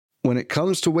When it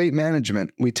comes to weight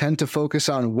management, we tend to focus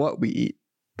on what we eat,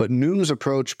 but Noom's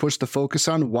approach puts the focus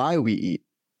on why we eat.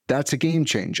 That's a game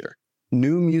changer.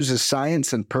 Noom uses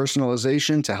science and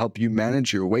personalization to help you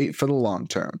manage your weight for the long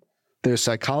term. Their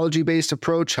psychology-based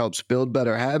approach helps build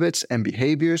better habits and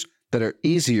behaviors that are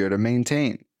easier to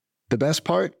maintain. The best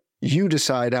part? You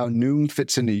decide how Noom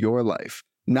fits into your life,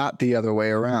 not the other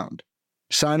way around.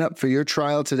 Sign up for your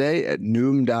trial today at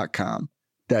Noom.com.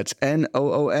 That's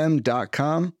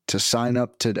Noom.com to sign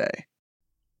up today.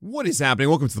 What is happening?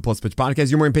 Welcome to the Plus Pitch Podcast,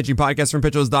 your morning pitching podcast from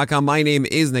pitchers.com. My name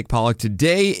is Nick Pollock.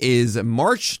 Today is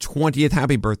March 20th.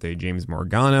 Happy birthday, James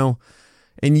Morgano.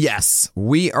 And yes,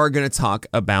 we are going to talk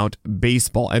about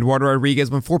baseball. Eduardo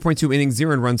Rodriguez went 4.2 innings,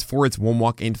 0 runs, 4 hits, 1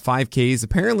 walk, and 5 Ks.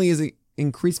 Apparently, his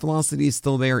increased velocity is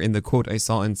still there in the quote I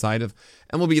saw inside of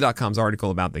MLB.com's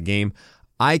article about the game.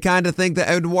 I kind of think that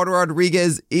Eduardo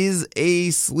Rodriguez is a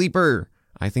sleeper.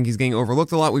 I think he's getting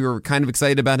overlooked a lot. We were kind of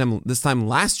excited about him this time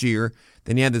last year.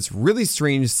 Then he had this really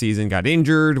strange season, got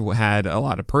injured, had a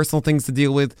lot of personal things to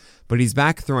deal with, but he's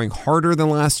back throwing harder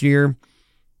than last year.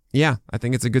 Yeah, I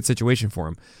think it's a good situation for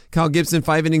him. Kyle Gibson,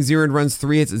 5 innings, 0 runs,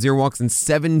 3 hits, 0 walks, and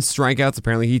 7 strikeouts.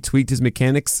 Apparently, he tweaked his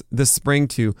mechanics this spring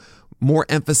to more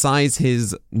emphasize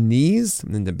his knees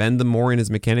and to bend them more in his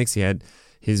mechanics. He had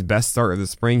his best start of the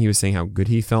spring. He was saying how good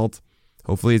he felt.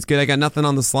 Hopefully it's good. I got nothing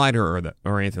on the slider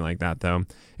or anything like that, though.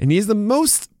 And he is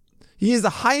the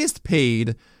highest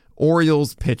paid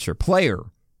Orioles player,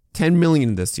 $10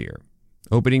 million this year.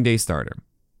 Opening day starter.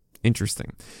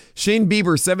 Interesting. Shane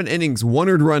Bieber, 7 innings, 1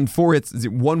 earned run, 4 hits,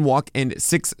 1 walk, and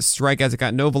 6 strikeouts. It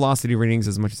got no velocity ratings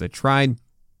as much as I tried.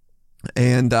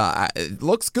 And it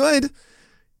looks good.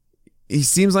 He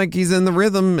seems like he's in the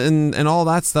rhythm and all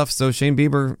that stuff. So Shane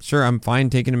Bieber, sure, I'm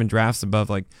fine taking him in drafts above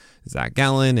like Zach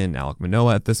Gallen and Alek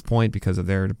Manoah at this point because of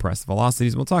their depressed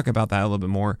velocities. We'll talk about that a little bit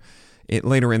more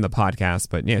later in the podcast.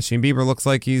 But yeah, Shane Bieber looks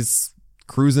like he's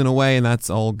cruising away, and that's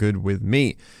all good with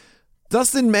me.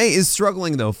 Dustin May is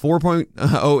struggling, though.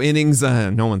 4.0 innings.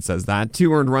 No one says that.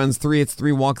 2 earned runs, 3 hits,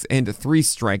 3 walks, and 3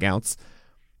 strikeouts.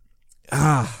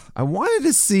 I wanted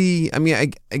to see. I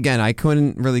mean, I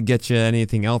couldn't really get you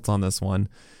anything else on this one.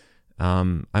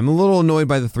 I'm a little annoyed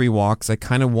by the 3 walks. I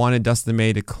kind of wanted Dustin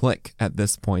May to click at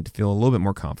this point to feel a little bit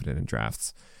more confident in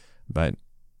drafts. But,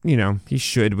 he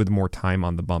should with more time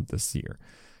on the bump this year.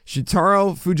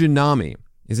 Shintaro Fujinami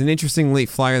is an interesting late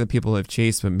flyer that people have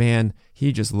chased, but man,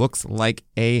 he just looks like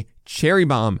a cherry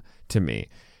bomb to me.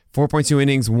 4.2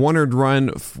 innings, 1 earned run,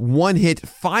 1 hit,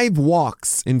 5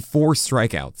 walks, and 4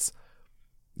 strikeouts.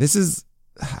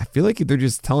 I feel like they're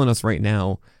just telling us right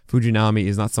now, Fujinami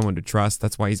is not someone to trust.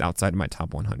 That's why he's outside of my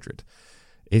top 100.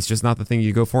 It's just not the thing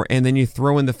you go for. And then you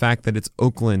throw in the fact that it's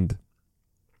Oakland.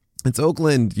 It's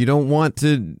Oakland. You don't want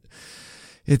to...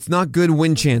 It's not good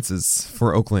win chances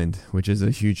for Oakland, which is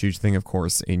a huge, huge thing, of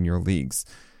course, in your leagues.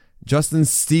 Justin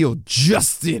Steele.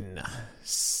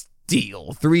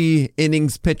 3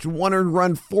 innings pitched, 1 earned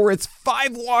run, 4 hits,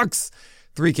 5 walks,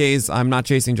 3 Ks. I'm not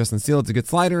chasing Justin Steele. It's a good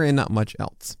slider and not much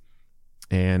else.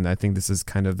 And I think this is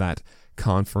kind of that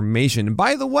confirmation. And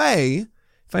by the way,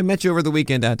 if I met you over the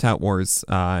weekend at Tout Wars,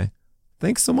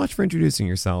 thanks so much for introducing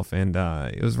yourself. And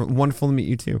it was wonderful to meet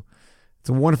you too. It's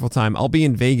a wonderful time. I'll be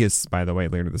in Vegas, by the way,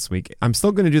 later this week. I'm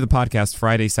still going to do the podcast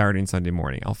Friday, Saturday, and Sunday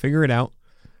morning. I'll figure it out,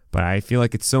 but I feel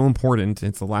like it's so important.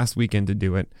 It's the last weekend to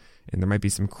do it, and there might be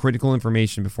some critical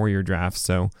information before your draft,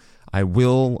 so I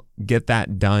will get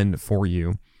that done for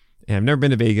you. And I've never been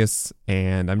to Vegas,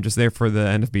 and I'm just there for the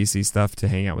NFBC stuff to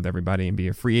hang out with everybody and be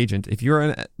a free agent. If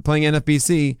you're playing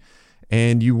NFBC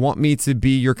and you want me to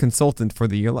be your consultant for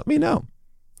the year, let me know.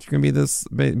 You're going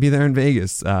to be there in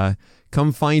Vegas.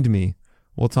 Come find me.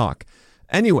 We'll talk.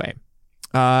 Anyway,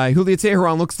 Julio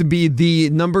Teheran looks to be the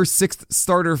number 6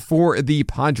 starter for the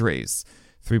Padres.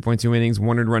 3.2 innings,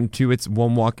 1 earned run, 2 hits,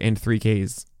 1 walk, and 3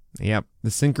 Ks. Yep,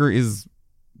 the sinker is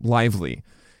lively.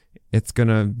 It's going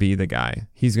to be the guy.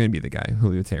 He's going to be the guy,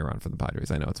 Julio Teheran for the Padres.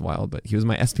 I know it's wild, but he was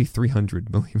my SP 300,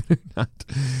 believe it or not.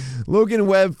 Logan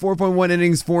Webb, 4.1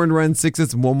 innings, 4 earned runs, 6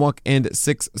 hits, 1 walk, and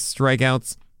 6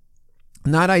 strikeouts.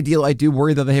 Not ideal. I do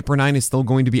worry that the hit per 9 is still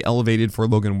going to be elevated for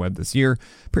Logan Webb this year.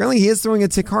 Apparently, he is throwing a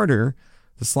tick harder.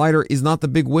 The slider is not the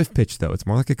big whiff pitch, though. It's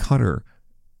more like a cutter.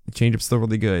 The changeup's still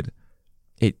really good.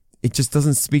 It just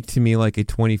doesn't speak to me like a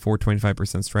 24-25%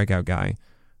 strikeout guy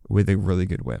with a really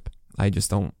good whip. I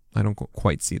don't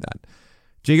quite see that.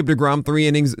 Jacob deGrom, 3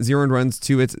 innings, 0 earned runs,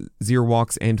 2 hits, 0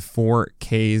 walks, and 4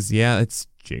 Ks. Yeah, it's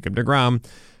Jacob deGrom.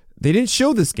 They didn't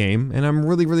show this game, and I'm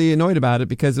really, really annoyed about it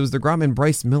because it was deGrom and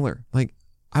Bryce Miller. Like,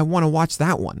 I want to watch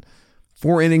that one.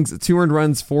 4 innings, 2 earned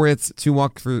runs, 4 hits, 2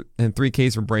 walks, and 3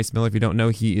 Ks for Bryce Miller. If you don't know,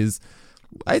 he is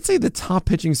I'd say the top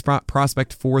pitching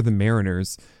prospect for the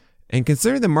Mariners. And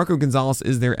considering that Marco Gonzalez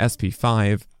is their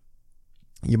SP5,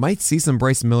 you might see some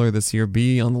Bryce Miller this year.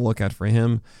 Be on the lookout for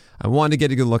him. I wanted to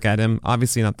get a good look at him.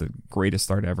 Obviously not the greatest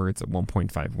start ever. It's a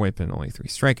 1.5 whip and only 3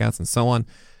 strikeouts and so on.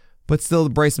 But still, the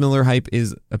Bryce Miller hype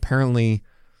is apparently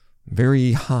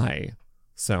very high.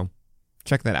 So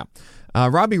check that out.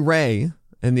 Robbie Ray,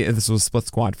 and this was a split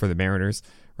squad for the Mariners.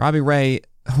 Robbie Ray,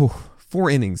 4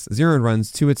 innings, 0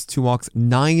 runs, 2 hits, 2 walks,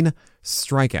 9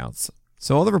 strikeouts.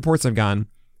 So all the reports I've gotten,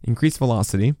 increased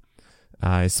velocity,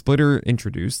 splitter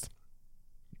introduced,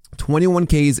 21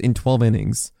 Ks in 12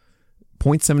 innings,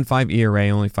 0.75 ERA,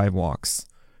 only 5 walks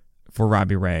for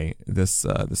Robbie Ray this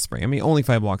spring. I mean, only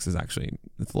 5 walks is actually,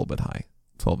 it's a little bit high.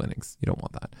 12 innings. You don't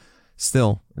want that.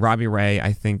 Still, Robbie Ray,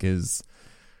 I think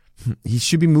he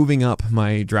should be moving up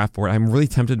my draft board. I'm really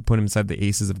tempted to put him inside the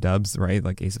aces of dubs, right?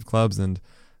 Like ace of clubs and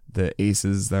the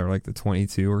aces that are like the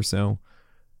 22 or so.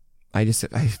 I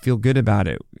feel good about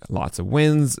it. Lots of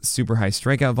wins, super high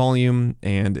strikeout volume,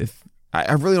 and if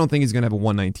I really don't think he's going to have a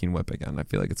 119 whip again. I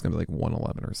feel like it's going to be like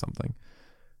 111 or something.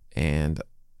 And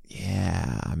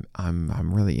yeah,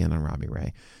 I'm really in on Robbie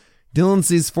Ray. Dylan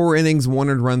Cease, 4 innings, 1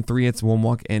 earned run, 3 hits, 1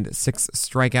 walk, and 6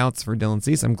 strikeouts for Dylan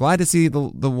Cease. I'm glad to see the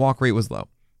walk rate was low.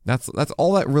 That's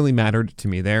all that really mattered to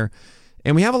me there.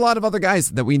 And we have a lot of other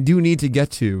guys that we do need to get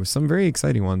to, some very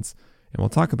exciting ones, and we'll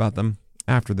talk about them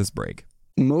after this break.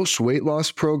 Most weight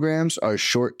loss programs are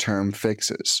short-term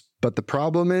fixes, but the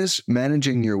problem is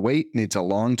managing your weight needs a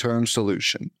long-term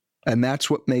solution. And that's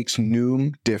what makes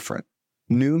Noom different.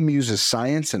 Noom uses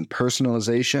science and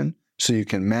personalization so you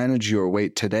can manage your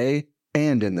weight today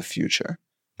and in the future.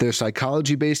 Their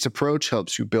psychology-based approach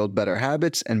helps you build better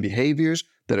habits and behaviors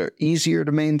that are easier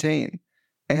to maintain.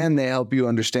 And they help you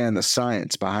understand the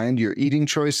science behind your eating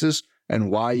choices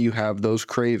and why you have those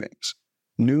cravings.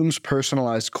 Noom's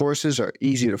personalized courses are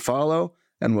easy to follow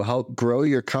and will help grow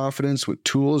your confidence with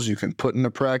tools you can put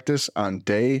into practice on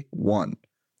day 1.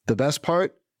 The best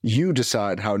part? You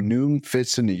decide how Noom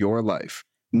fits into your life,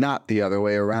 not the other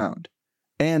way around.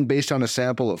 And based on a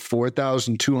sample of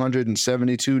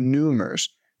 4,272 Noomers,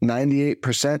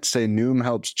 98% say Noom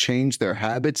helps change their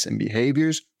habits and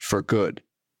behaviors for good.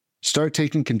 Start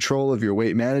taking control of your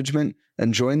weight management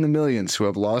and join the millions who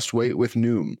have lost weight with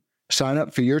Noom. Sign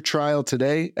up for your trial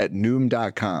today at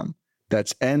Noom.com.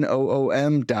 That's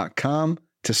Noom.com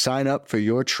to sign up for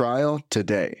your trial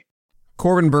today.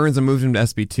 Corbin Burns, I moved him to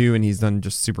SB2, and he's done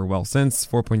just super well since.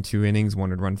 4.2 innings,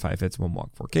 1 earned run, 5 hits, 1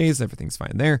 walk, 4 Ks. Everything's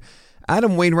fine there.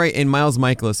 Adam Wainwright and Miles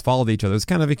Michaelis followed each other. It's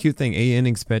kind of a cute thing. 8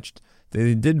 innings pitched.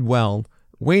 They did well.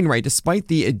 Wainwright, despite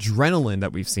the adrenaline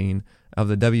that we've seen of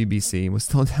the WBC, was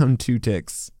still down 2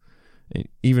 ticks.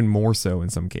 Even more so in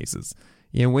some cases.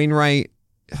 Yeah, Wainwright,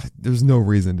 there's no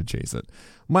reason to chase it.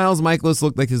 Miles Michaelis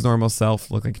looked like his normal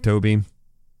self, looked like Toby.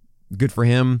 Good for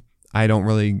him. I don't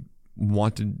really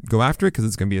want to go after it because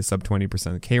it's going to be a sub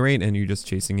 20% K rate and you're just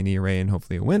chasing an ERA and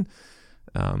hopefully a win.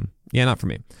 Yeah, not for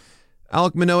me.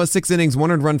 Alek Manoah, 6 innings,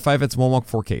 1 earned run, 5 hits, 1 walk,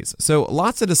 4 Ks. So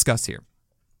lots to discuss here.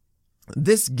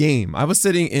 This game, I was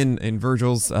sitting in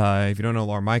Virgil's, if you don't know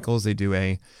Laura Michaels, they do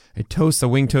a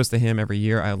wing toast to him every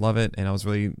year. I love it, and I was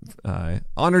really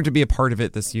honored to be a part of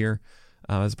it this year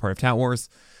as a part of Tout Wars.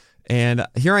 And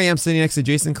here I am sitting next to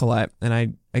Jason Collette, and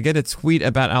I get a tweet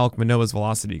about Alek Manoah's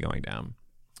velocity going down.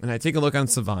 And I take a look on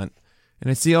Savant, and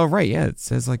I see, oh, right, yeah, it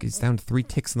says like he's down 3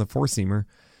 ticks in the 4-seamer.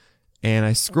 And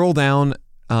I scroll down,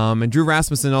 and Drew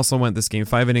Rasmussen also went this game,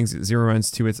 5 innings, 0 runs,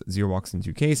 2 hits, 0 walks, and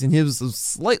 2 Ks, and he was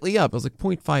slightly up. It was like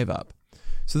 0.5 up.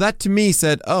 So that to me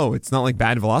said, oh, it's not like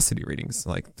bad velocity readings.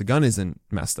 Like the gun isn't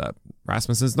messed up.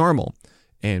 Rasmussen's normal,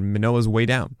 and Manoah's way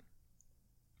down.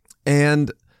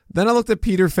 And then I looked at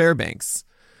Peter Stairbanks,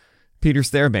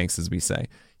 as we say.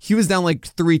 He was down like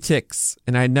 3 ticks,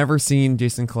 and I had never seen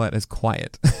Jason Collette as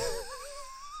quiet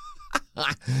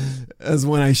as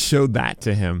when I showed that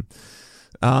to him.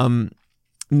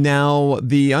 Now,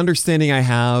 the understanding I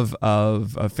have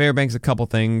of Fairbanks, a couple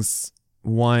things.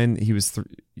 One, he was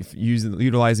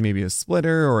utilizing maybe a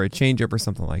splitter or a changeup or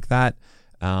something like that,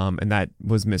 and that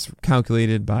was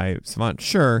miscalculated by Savant,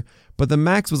 sure. But the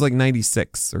max was like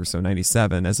 96 or so,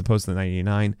 97, as opposed to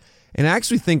 99. And I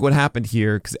actually think what happened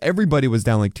here, because everybody was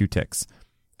down like 2 ticks,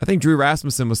 I think Drew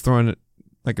Rasmussen was throwing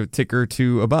like a tick or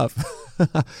 2 above.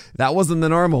 That wasn't the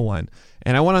normal one.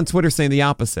 And I went on Twitter saying the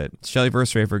opposite. Shelly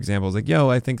Versray, for example, was like,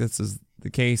 yo, I think this is the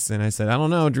case. And I said, I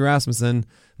don't know, Drew Rasmussen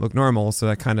looked normal. So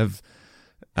that kind of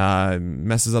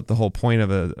messes up the whole point of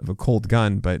a cold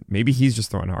gun. But maybe he's just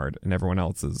throwing hard and everyone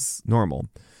else is normal.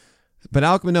 But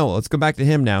Alek Manoah, let's go back to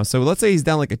him now. So let's say he's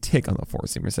down like a tick on the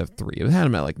 4-seamer instead of 3. It had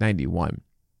him at like 91.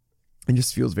 It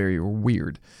just feels very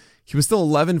weird. He was still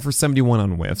 11 for 71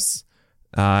 on whiffs.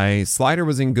 Slider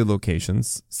was in good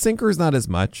locations. Sinker is not as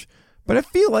much, but I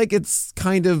feel like it's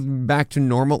kind of back to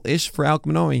normal-ish for Alek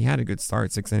Manoah. He had a good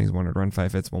start, 6 innings, 1 run,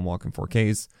 5 hits, 1 walk, and 4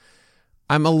 Ks.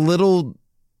 I'm a little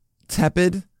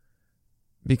tepid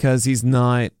because he's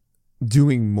not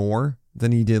doing more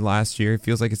than he did last year. It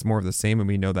feels like it's more of the same, and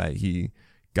we know that he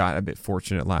got a bit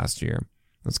fortunate last year.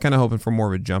 I was kind of hoping for more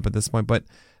of a jump at this point, but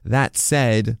that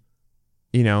said,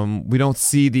 we don't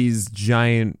see these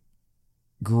giant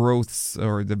growths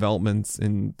or developments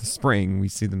in the spring. We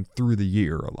see them through the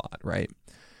year a lot, right?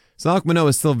 So Alek Manoah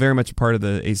is still very much a part of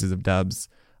the Aces of Dubs.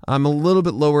 I'm a little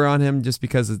bit lower on him just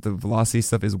because the velocity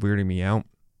stuff is weirding me out,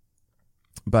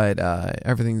 but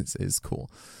everything is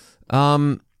cool.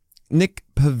 Nick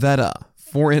Pivetta,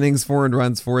 4 innings, 4 earned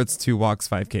runs, 4 hits, 2 walks,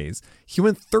 5 Ks. He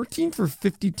went 13 for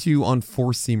 52 on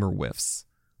 4-seamer whiffs,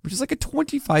 which is like a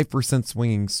 25%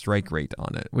 swinging strike rate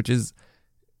on it, which is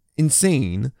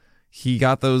insane. He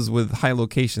got those with high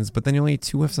locations, but then he only had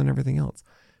 2 whiffs on everything else.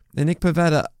 And Nick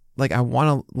Pivetta, I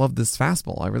want to love this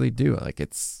fastball. I really do.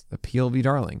 It's a PLV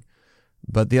darling.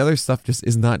 But the other stuff just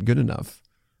is not good enough.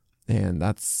 And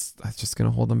that's just going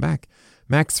to hold him back.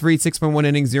 Max Fried, 6.1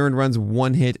 innings, 0 earned runs,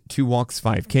 1 hit, 2 walks,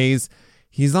 5 Ks.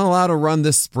 He's not allowed to run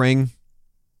this spring.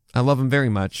 I love him very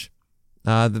much.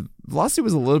 The velocity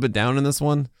was a little bit down in this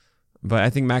one, but I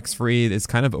think Max Fried is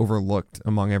kind of overlooked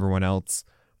among everyone else.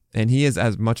 And he is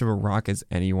as much of a rock as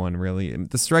anyone, really.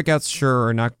 The strikeouts, sure,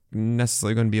 are not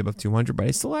necessarily going to be above 200, but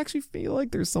I still actually feel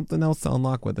like there's something else to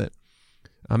unlock with it.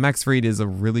 Max Fried is a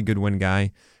really good win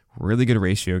guy, really good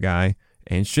ratio guy,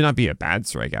 and should not be a bad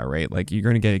strikeout rate. You're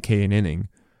going to get a K an inning.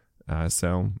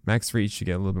 So Max Fried should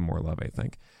get a little bit more love, I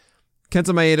think.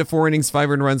 Kenta Maeda, 4 innings,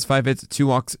 5 earned runs, 5 hits, 2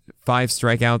 walks, 5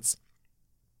 strikeouts.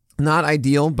 Not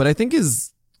ideal, but I think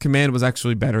his command was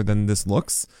actually better than this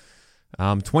looks.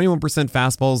 21%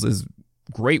 fastballs is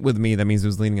great with me. That means it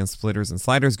was leaning on splitters and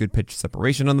sliders, good pitch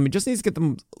separation on them. He just needs to get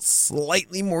them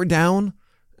slightly more down,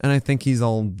 and I think he's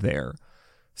all there.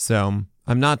 So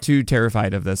I'm not too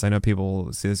terrified of this. I know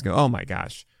people see this and go, oh my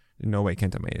gosh, no way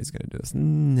Kenta Maeda is going to do this.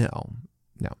 No.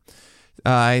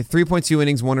 3.2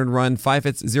 innings, 1 earned run, 5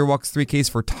 hits, 0 walks, 3 Ks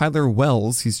for Tyler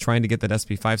Wells. He's trying to get that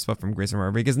SP5 spot from Grayson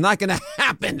Rodriguez. Not going to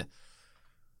happen.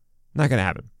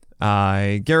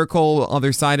 Garrett Cole,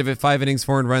 other side of it, 5 innings,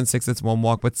 4 earned runs, 6 hits, 1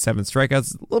 walk, but 7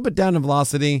 strikeouts. A little bit down in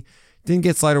velocity. Didn't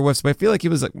get slider whiffs, but I feel like he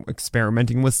was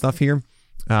experimenting with stuff here.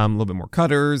 A little bit more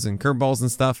cutters and curveballs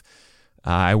and stuff.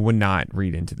 I would not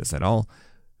read into this at all.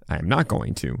 I am not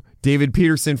going to. David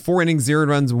Peterson, 4 innings, 0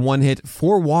 runs, 1 hit,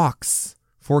 4 walks,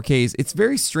 4 Ks. It's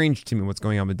very strange to me what's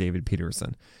going on with David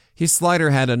Peterson. His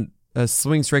slider had a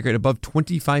swing strike rate above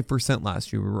 25%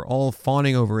 last year. We were all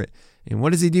fawning over it. And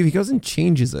what does he do? He goes and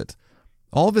changes it.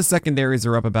 All of his secondaries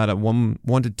are up about at 1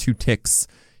 to 2 ticks.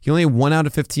 He only had 1 out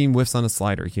of 15 whiffs on a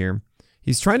slider here.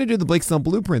 He's trying to do the Blake Snell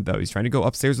blueprint, though. He's trying to go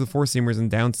upstairs with 4-seamers and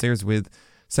downstairs with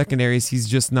secondaries. He's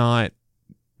just not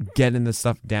getting the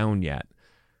stuff down yet.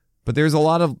 But there's a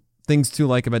lot of things to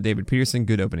like about David Peterson.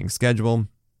 Good opening schedule.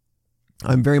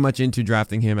 I'm very much into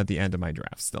drafting him at the end of my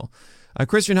draft still.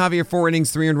 Christian Javier, 4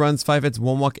 innings, 3 earned runs, 5 hits,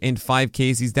 1 walk, and 5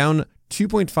 Ks. He's down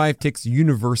 2.5 ticks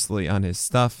universally on his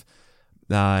stuff.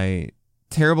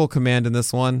 Terrible command in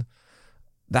this one.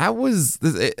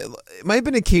 It might have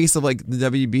been a case of the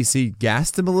WBC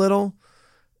gassed him a little,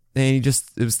 and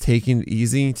it was taking it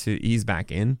easy to ease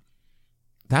back in.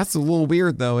 That's a little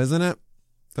weird though, isn't it?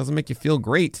 Doesn't make you feel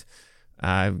great.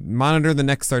 Monitor the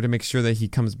next start to make sure that he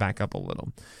comes back up a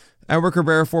little. Edward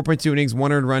Cabrera, 4.2 innings,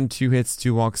 1 earned run, 2 hits,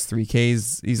 2 walks, 3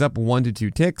 Ks. He's up 1 to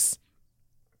 2 ticks.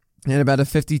 And about a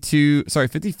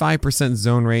 55%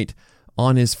 zone rate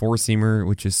on his 4-seamer,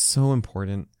 which is so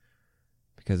important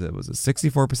because it was a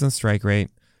 64% strike rate.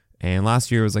 And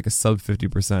last year it was a sub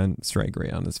 50% strike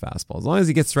rate on his fastball. As long as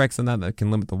he gets strikes on that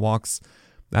can limit the walks,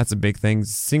 that's a big thing.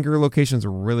 Sinker locations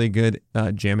are really good,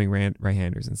 jamming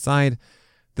right-handers inside.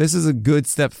 This is a good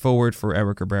step forward for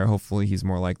Edward Cabrera. Hopefully he's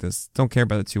more like this. Don't care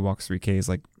about the 2 walks, 3 Ks.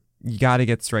 You got to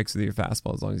get strikes with your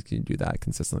fastball. As long as you can do that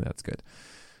consistently, that's good.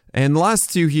 And the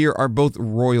last 2 here are both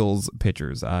Royals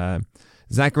pitchers.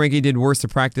 Zach Greinke did worse to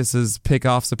practice his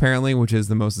pickoffs, apparently, which is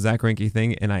the most Zach Greinke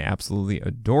thing, and I absolutely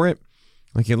adore it.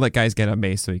 He let guys get on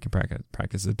base so he can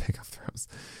practice his pickoff throws.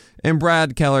 And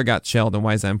Brad Keller got shelled, and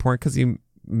why is that important? Because he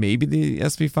may be the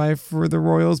SP5 for the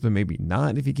Royals, but maybe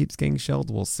not if he keeps getting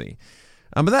shelled. We'll see.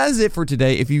 But that is it for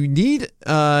today. If you need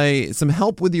some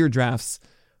help with your drafts,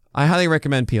 I highly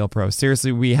recommend PL Pro.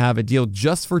 Seriously, we have a deal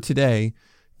just for today.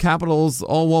 Capitals,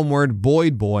 all one word,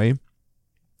 Boyd Boy.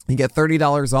 You get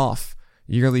 $30 off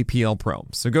yearly PL Pro.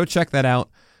 So go check that out.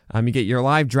 You get your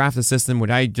live draft assistant,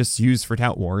 which I just use for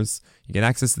Tout Wars. You get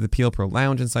access to the PL Pro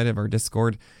Lounge inside of our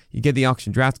Discord. You get the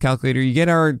auction draft calculator. You get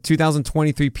our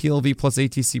 2023 PLV plus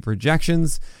ATC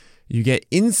projections. You get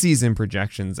in-season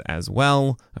projections as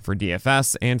well for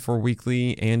DFS and for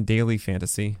weekly and daily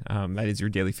fantasy. That is your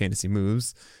daily fantasy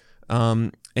moves.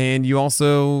 And you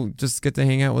also just get to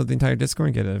hang out with the entire Discord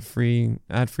and get a free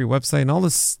ad-free website and all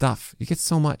this stuff. You get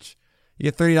so much. You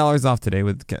get $30 off today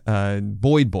with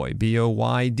Boyd,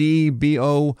 BOYD,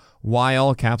 BOY,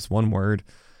 all caps, one word.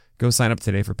 Go sign up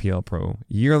today for PL Pro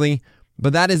Yearly.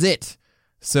 But that is it.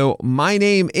 So my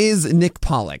name is Nick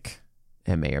Pollock.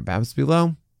 And may your BABs be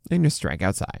low and your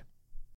strikeouts high.